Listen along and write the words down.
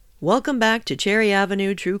Welcome back to Cherry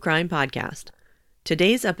Avenue True Crime Podcast.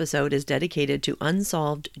 Today's episode is dedicated to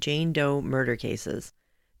unsolved Jane Doe murder cases.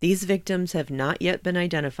 These victims have not yet been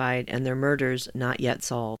identified and their murders not yet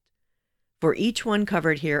solved. For each one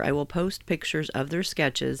covered here, I will post pictures of their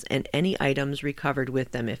sketches and any items recovered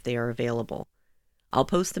with them if they are available. I'll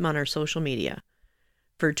post them on our social media.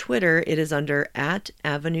 For Twitter, it is under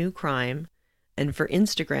 @AvenueCrime, and for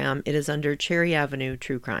Instagram, it is under Cherry Avenue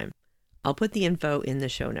True Crime. I'll put the info in the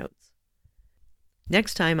show notes.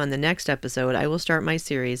 Next time on the next episode, I will start my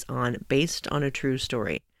series on Based on a True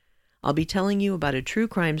Story. I'll be telling you about a true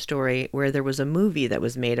crime story where there was a movie that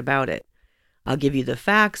was made about it. I'll give you the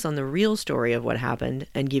facts on the real story of what happened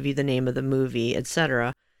and give you the name of the movie,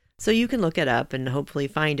 etc., so you can look it up and hopefully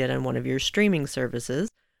find it on one of your streaming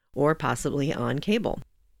services or possibly on cable.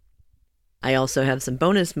 I also have some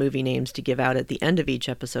bonus movie names to give out at the end of each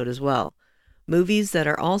episode as well. Movies that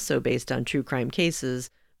are also based on true crime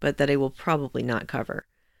cases, but that I will probably not cover.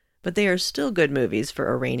 But they are still good movies for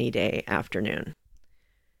a rainy day afternoon.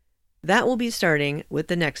 That will be starting with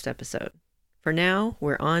the next episode. For now,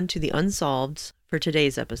 we're on to the unsolveds for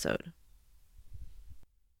today's episode.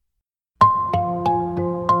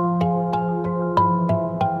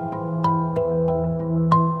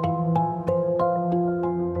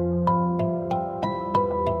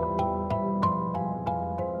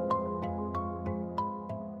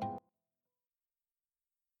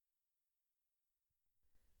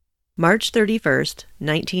 March 31st,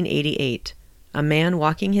 1988. A man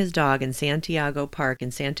walking his dog in Santiago Park in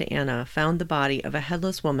Santa Ana found the body of a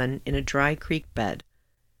headless woman in a dry creek bed.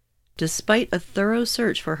 Despite a thorough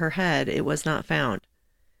search for her head, it was not found.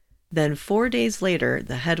 Then 4 days later,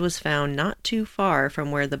 the head was found not too far from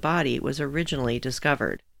where the body was originally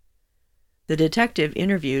discovered. The detective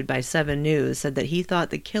interviewed by 7 News said that he thought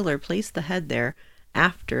the killer placed the head there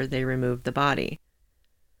after they removed the body.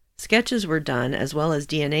 Sketches were done as well as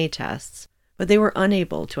DNA tests, but they were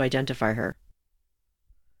unable to identify her.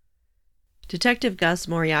 Detective Gus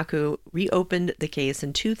Moriaku reopened the case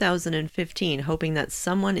in 2015, hoping that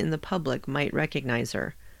someone in the public might recognize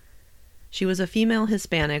her. She was a female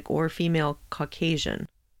Hispanic or female Caucasian.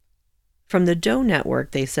 From the Doe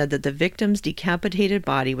Network, they said that the victim's decapitated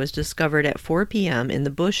body was discovered at 4 p.m. in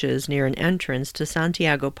the bushes near an entrance to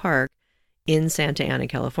Santiago Park in Santa Ana,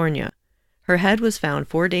 California. Her head was found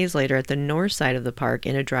 4 days later at the north side of the park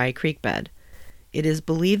in a dry creek bed. It is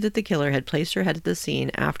believed that the killer had placed her head at the scene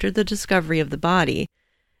after the discovery of the body,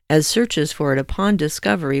 as searches for it upon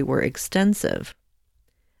discovery were extensive.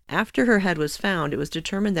 After her head was found, it was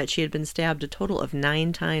determined that she had been stabbed a total of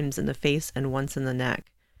 9 times in the face and once in the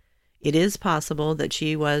neck. It is possible that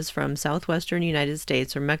she was from southwestern United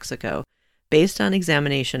States or Mexico, based on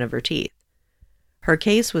examination of her teeth. Her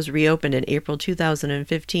case was reopened in April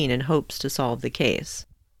 2015 in hopes to solve the case.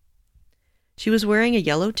 She was wearing a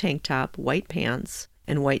yellow tank top, white pants,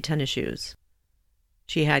 and white tennis shoes.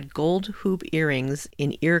 She had gold hoop earrings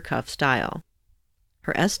in ear cuff style.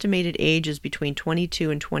 Her estimated age is between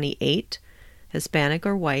 22 and 28, Hispanic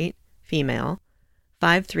or white, female,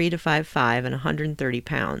 5'3" to 5'5", and 130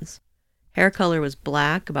 pounds. Hair color was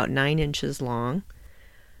black, about 9 inches long.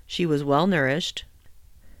 She was well-nourished.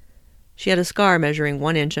 She had a scar measuring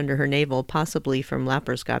 1 inch under her navel, possibly from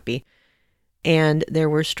laparoscopy, and there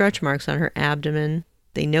were stretch marks on her abdomen.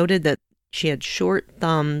 They noted that she had short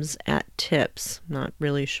thumbs at tips. Not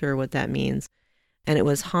really sure what that means. And it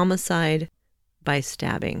was homicide by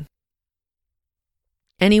stabbing.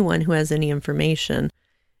 Anyone who has any information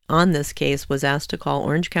on this case was asked to call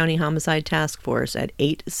Orange County Homicide Task Force at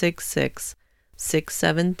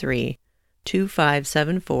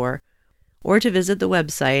 866-673-2574 or to visit the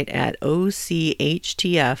website at ochtf.org.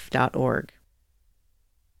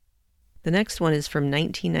 The next one is from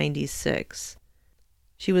 1996.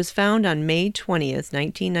 She was found on May 20th,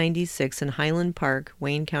 1996 in Highland Park,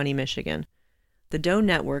 Wayne County, Michigan. The Doe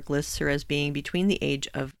Network lists her as being between the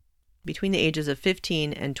ages of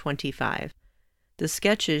 15 and 25. The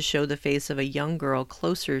sketches show the face of a young girl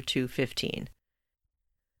closer to 15.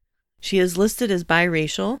 She is listed as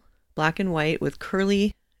biracial, black and white, with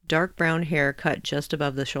curly, dark brown hair cut just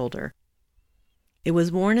above the shoulder. It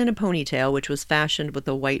was worn in a ponytail, which was fashioned with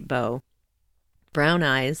a white bow. Brown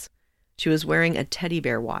eyes. She was wearing a teddy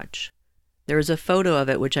bear watch. There is a photo of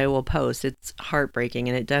it, which I will post. It's heartbreaking,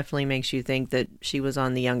 and it definitely makes you think that she was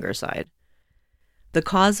on the younger side. The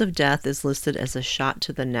cause of death is listed as a shot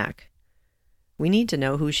to the neck. We need to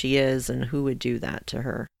know who she is and who would do that to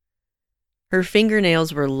her. Her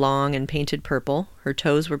fingernails were long and painted purple. Her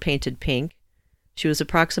toes were painted pink. She was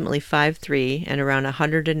approximately 5'3" and around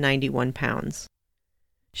 191 pounds.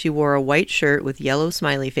 She wore a white shirt with yellow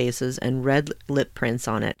smiley faces and red lip prints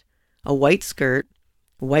on it. a white skirt,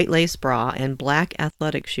 white lace bra, and black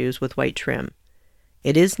athletic shoes with white trim.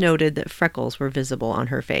 It is noted that freckles were visible on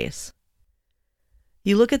her face.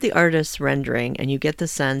 You look at the artist's rendering and you get the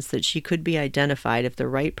sense that she could be identified if the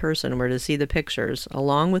right person were to see the pictures,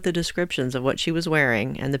 along with the descriptions of what she was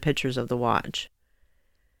wearing and the pictures of the watch.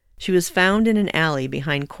 She was found in an alley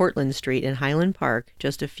behind Cortlandt Street in Highland Park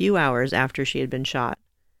just a few hours after she had been shot.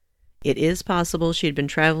 It is possible she had been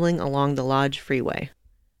traveling along the Lodge Freeway.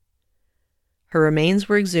 Her remains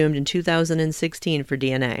were exhumed in 2016 for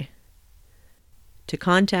DNA. To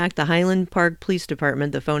contact the Highland Park Police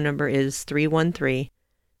Department, the phone number is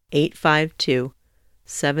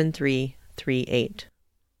 313-852-7338.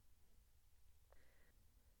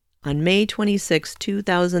 On May 26,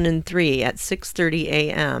 2003, at 6:30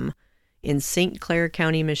 a.m. in St. Clair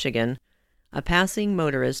County, Michigan, a passing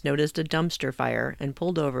motorist noticed a dumpster fire and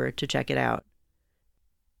pulled over to check it out.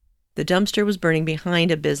 The dumpster was burning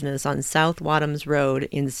behind a business on South Wadhams Road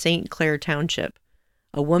in St. Clair Township.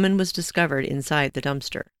 A woman was discovered inside the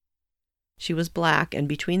dumpster. She was black and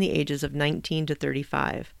between the ages of 19 to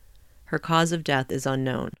 35. Her cause of death is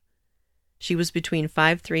unknown. She was between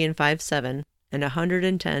 5'3" and 5'7", and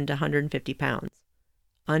 110 to 150 pounds.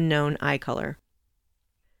 Unknown eye color.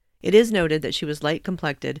 It is noted that she was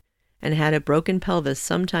light-complected and had a broken pelvis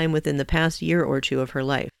sometime within the past year or two of her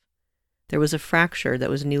life. There was a fracture that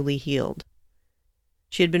was newly healed.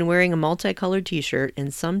 She had been wearing a multicolored t-shirt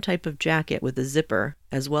and some type of jacket with a zipper,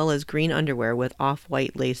 as well as green underwear with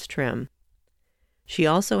off-white lace trim. She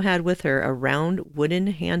also had with her a round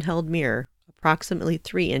wooden handheld mirror, approximately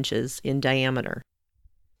 3 inches in diameter.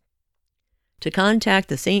 To contact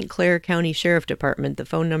the St. Clair County Sheriff Department, the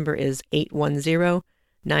phone number is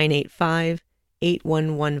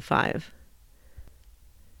 810-985-8115.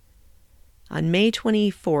 On May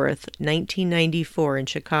 24, 1994, in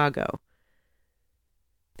Chicago.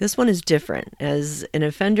 This one is different, as an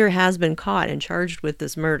offender has been caught and charged with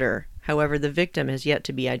this murder. However, the victim has yet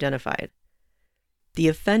to be identified. The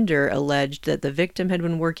offender alleged that the victim had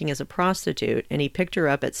been working as a prostitute, and he picked her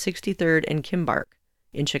up at 63rd and Kimbark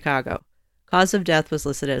in Chicago. Cause of death was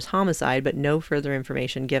listed as homicide, but no further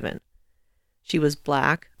information given. She was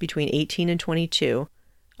black, between 18 and 22,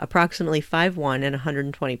 approximately 5'1" and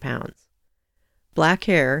 120 pounds. Black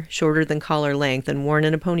hair, shorter than collar length and worn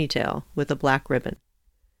in a ponytail, with a black ribbon.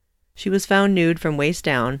 She was found nude from waist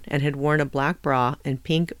down and had worn a black bra and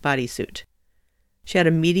pink bodysuit. She had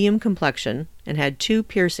a medium complexion and had 2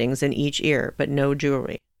 piercings in each ear, but no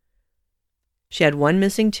jewelry. She had 1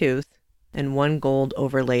 missing tooth and 1 gold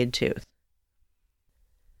overlaid tooth.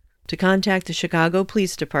 To contact the Chicago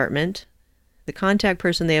Police Department, the contact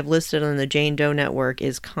person they have listed on the Jane Doe Network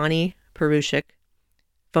is Connie Perushik.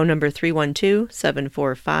 Phone number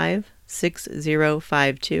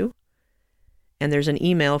 312-745-6052. And there's an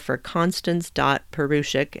email for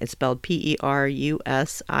constance.perushik, it's spelled Perushich,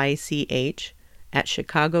 at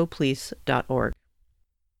chicagopolice.org.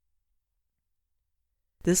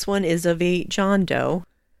 This one is of a John Doe,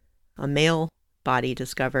 a male body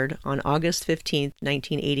discovered on August 15,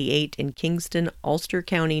 1988 in Kingston, Ulster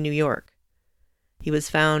County, New York. He was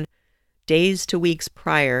found days to weeks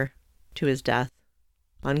prior to his death,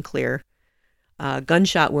 unclear,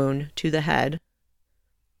 gunshot wound to the head. It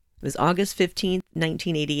was August 15,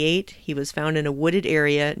 1988. He was found in a wooded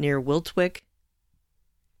area near Wiltwyck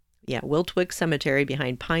Cemetery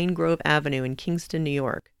behind Pine Grove Avenue in Kingston, New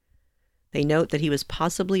York. They note that he was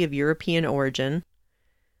possibly of European origin,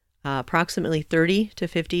 approximately 30 to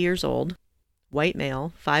 50 years old, white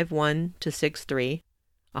male, 5'1" to 6'3",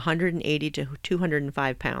 180 to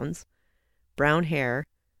 205 pounds, brown hair,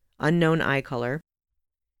 unknown eye color.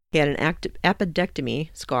 He had an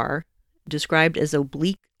appendectomy scar, described as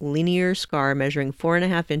oblique linear scar measuring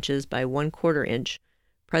 4.5 inches by 1/4 inch,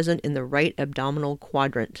 present in the right abdominal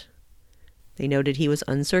quadrant. They noted he was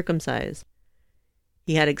uncircumcised.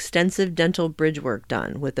 He had extensive dental bridge work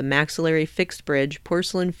done, with the maxillary fixed bridge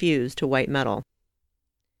porcelain fused to white metal.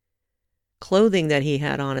 Clothing that he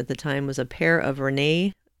had on at the time was a pair of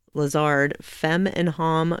René Lazard Femme and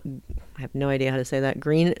Homme, I have no idea how to say that,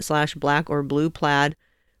 green/black or blue plaid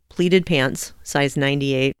pleated pants, size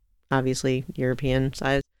 98, obviously European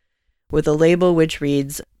size, with a label which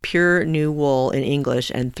reads Pure New Wool in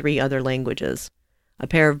English and 3 other languages. A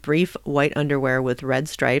pair of brief white underwear with red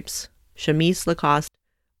stripes, chemise Lacoste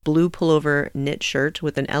blue pullover knit shirt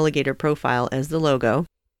with an alligator profile as the logo,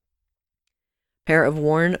 pair of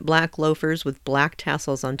worn black loafers with black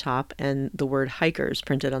tassels on top and the word hikers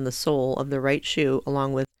printed on the sole of the right shoe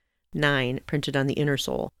along with 9 printed on the inner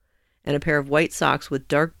sole, and a pair of white socks with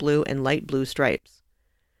dark blue and light blue stripes.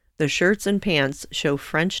 The shirts and pants show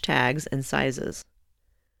French tags and sizes.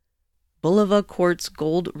 Bulova quartz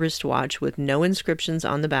gold wristwatch with no inscriptions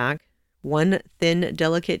on the back, one thin,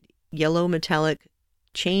 delicate yellow metallic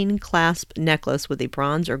chain clasp necklace with a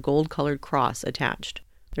bronze or gold-colored cross attached.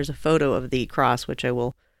 There's a photo of the cross, which I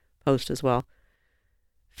will post as well.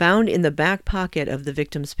 Found in the back pocket of the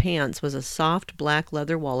victim's pants was a soft black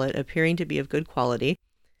leather wallet appearing to be of good quality.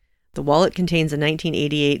 The wallet contains a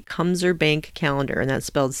 1988 Comser Bank calendar, and that's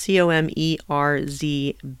spelled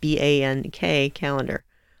Comerzbank calendar.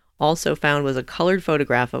 Also found was a colored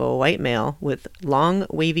photograph of a white male with long,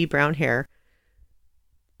 wavy brown hair,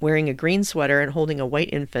 wearing a green sweater and holding a white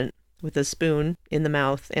infant with a spoon in the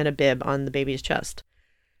mouth and a bib on the baby's chest.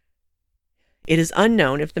 It is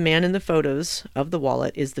unknown if the man in the photos of the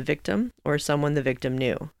wallet is the victim or someone the victim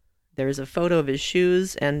knew. There is a photo of his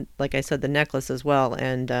shoes and, like I said, the necklace as well,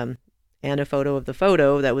 and a photo of the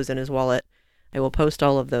photo that was in his wallet. I will post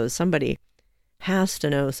all of those. Somebody has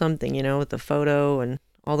to know something, with the photo and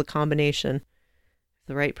all the combination.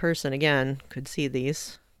 The right person, again, could see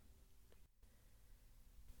these.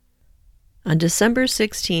 On December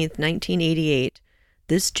 16th, 1988,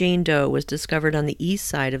 this Jane Doe was discovered on the east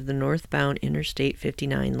side of the northbound Interstate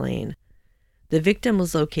 59 lane. The victim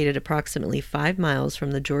was located approximately 5 miles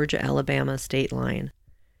from the Georgia-Alabama state line.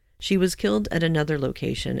 She was killed at another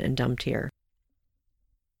location and dumped here.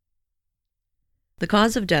 The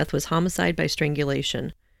cause of death was homicide by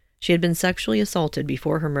strangulation. She had been sexually assaulted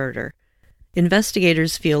before her murder.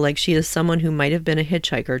 Investigators feel like she is someone who might have been a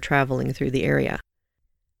hitchhiker traveling through the area.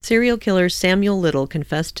 Serial killer Samuel Little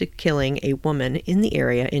confessed to killing a woman in the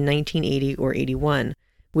area in 1980 or 81,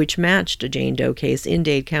 which matched a Jane Doe case in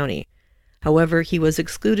Dade County. However, he was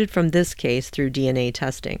excluded from this case through DNA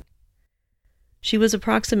testing. She was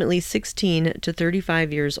approximately 16 to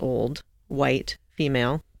 35 years old, white,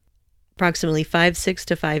 female, approximately 5'6"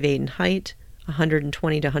 to 5'8" in height,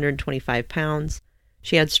 120 to 125 pounds.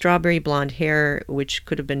 She had strawberry blonde hair, which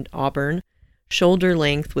could have been auburn, shoulder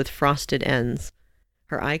length with frosted ends.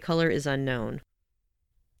 Her eye color is unknown.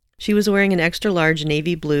 She was wearing an extra-large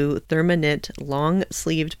navy blue Thermoknit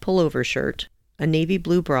long-sleeved pullover shirt, a navy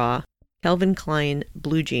blue bra, Calvin Klein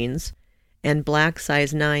blue jeans, and black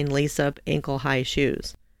size 9 lace-up ankle-high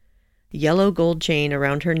shoes. Yellow gold chain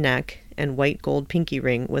around her neck and white gold pinky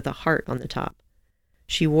ring with a heart on the top.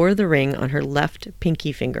 She wore the ring on her left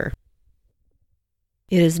pinky finger.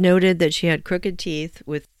 It is noted that she had crooked teeth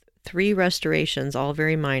with 3 restorations, all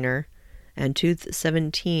very minor, and tooth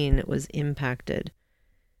 17 was impacted.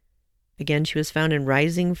 Again, she was found in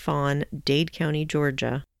Rising Fawn, Dade County,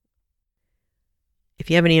 Georgia. If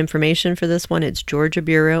you have any information for this one, it's Georgia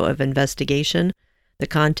Bureau of Investigation. The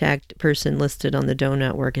contact person listed on the Doe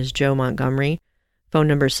Network is Joe Montgomery. Phone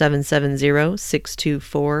number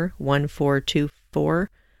 770-624-1424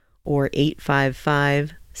 or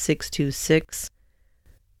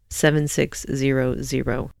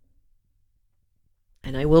 855-626-7600.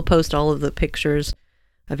 And I will post all of the pictures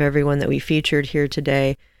of everyone that we featured here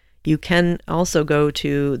today. You can also go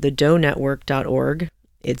to the doenetwork.org.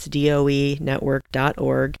 It's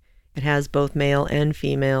doenetwork.org. It has both male and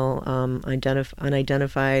female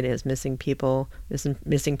unidentified as missing people,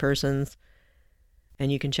 missing persons.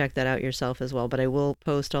 And you can check that out yourself as well. But I will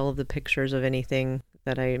post all of the pictures of anything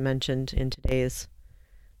that I mentioned in today's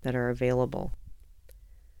that are available.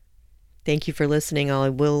 Thank you for listening. I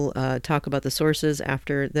will talk about the sources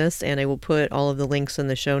after this, and I will put all of the links in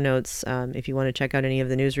the show notes if you want to check out any of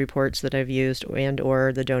the news reports that I've used and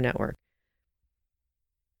or the Doe Network.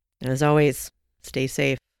 And as always, stay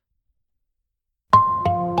safe.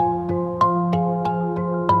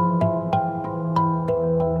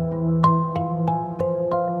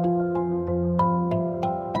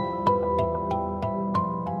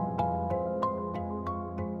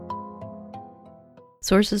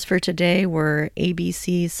 Sources for today were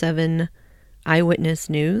ABC 7 Eyewitness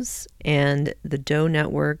News and the Doe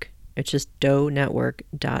Network. It's just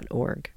doenetwork.org.